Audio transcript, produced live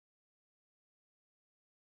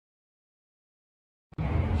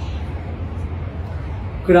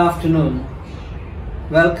Good afternoon.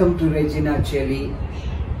 Welcome to Regina Caeli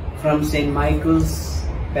from St. Michael's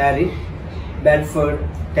Parish, Bedford,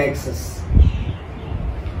 Texas.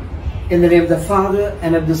 In the name of the Father,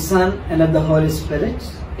 and of the Son, and of the Holy Spirit.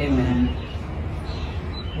 Amen.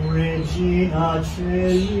 Regina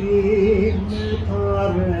Caeli, me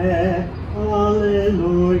pare,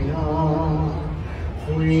 alleluia.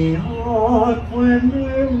 Qui aquae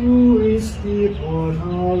meruisti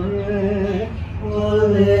portare,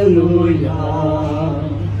 alleluia.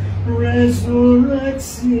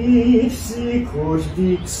 Resurrexit sicut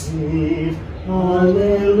dixit,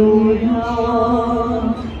 alleluia.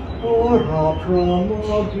 Ora pro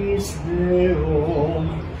nobis Deum,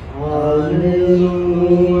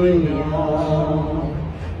 alleluia.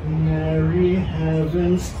 Mary,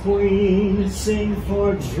 heaven's queen, sing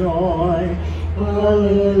for joy,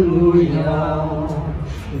 alleluia.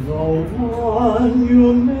 The one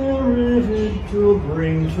you merited to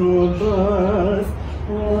bring to birth,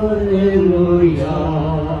 alleluia.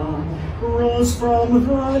 Rose from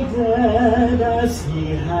the dead as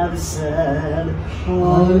he had said,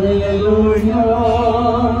 alleluia.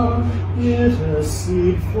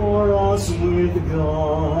 Intercede for us with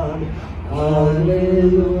God,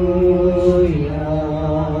 alleluia.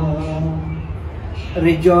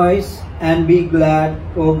 Rejoice and be glad,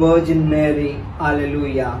 O Virgin Mary,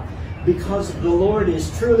 alleluia. Because the Lord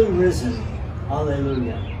is truly risen,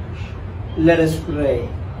 alleluia. Let us pray.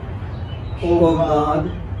 O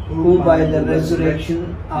God, who by the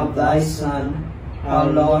resurrection of thy Son,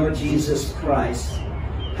 our Lord Jesus Christ,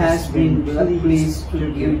 has been pleased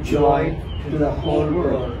to give joy to the whole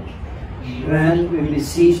world, grant, we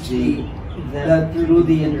beseech thee, that through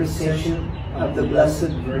the intercession of the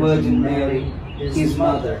Blessed Virgin Mary, his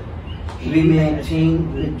mother, we may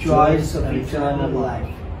attain the joys of eternal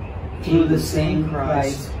life. Through the same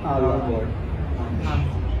Christ our Lord. Amen.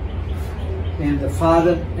 In the name of the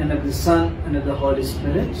Father, and of the Son, and of the Holy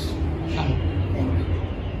Spirit. Amen.